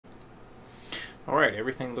Alright,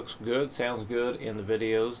 everything looks good, sounds good in the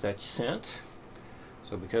videos that you sent.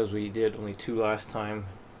 So because we did only 2 last time,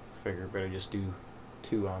 I figure better just do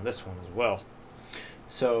 2 on this one as well.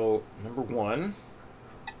 So number 1,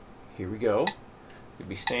 here we go. You'll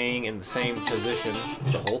be staying in the same position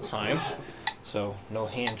the whole time. So no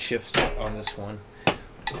hand shifts on this one.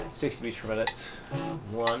 60 beats per minute.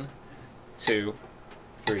 1, 2,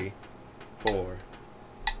 3, 4.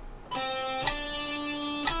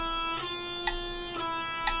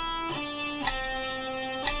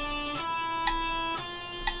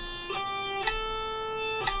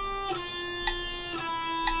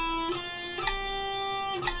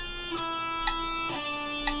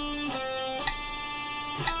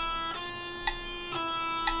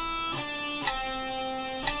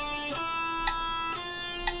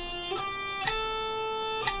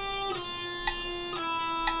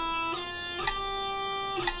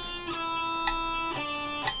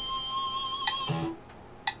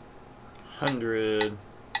 Hundred.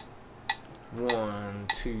 1,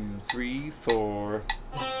 2, 3, 4.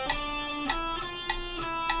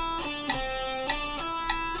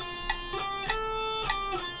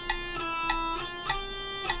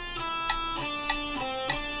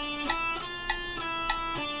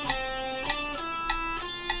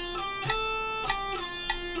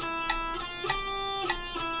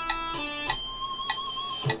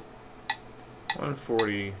 One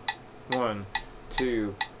 40. 1,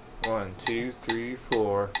 2, 1, 2, 3,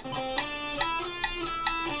 4.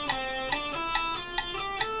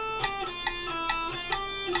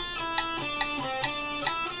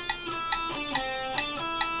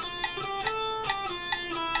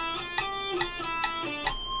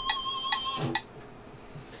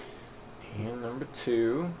 And number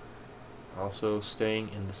 2, also staying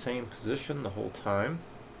in the same position the whole time.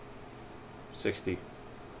 60.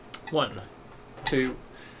 1, 2,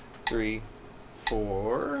 3,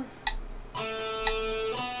 4.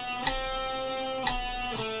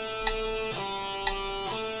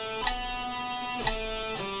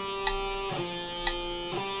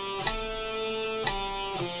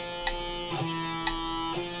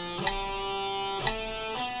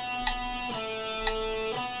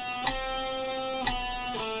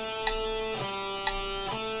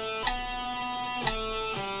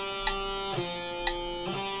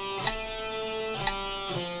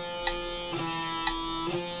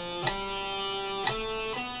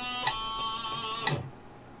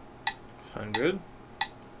 Hundred.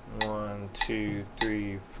 1, 2,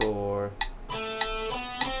 3, 4.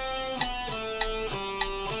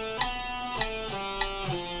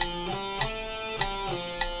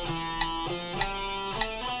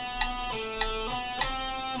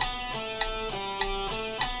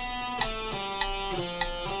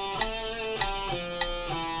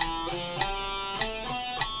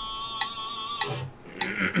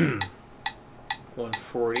 One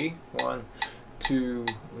 40. 1, 2,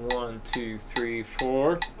 1, 2, 3,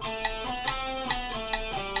 4.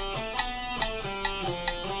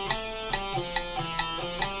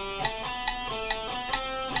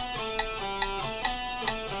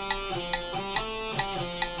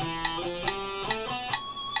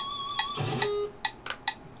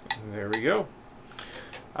 There we go.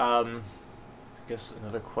 I guess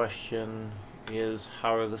another question is,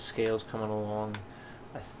 how are the scales coming along?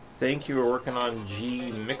 I think you were working on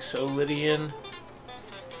G Mixolydian,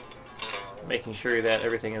 making sure that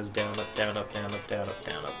everything is down, up, down, up, down, up, down, up,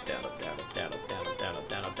 down, up, down, up, down, up, down, up, down, up,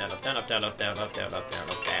 down, up, down, up, down, up, down, up, down, up, down, up, down, up, down,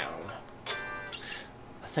 up, down.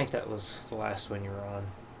 I think that was the last one you were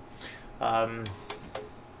on.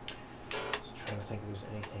 Just trying to think if there's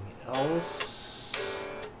anything else,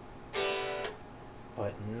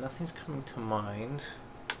 but nothing's coming to mind.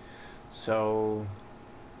 So,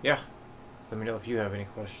 yeah. Let me know if you have any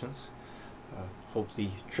questions. Hope the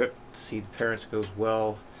trip to see the parents goes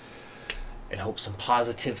well, and hope some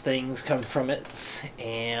positive things come from it.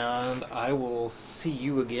 And I will see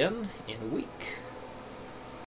you again in a week.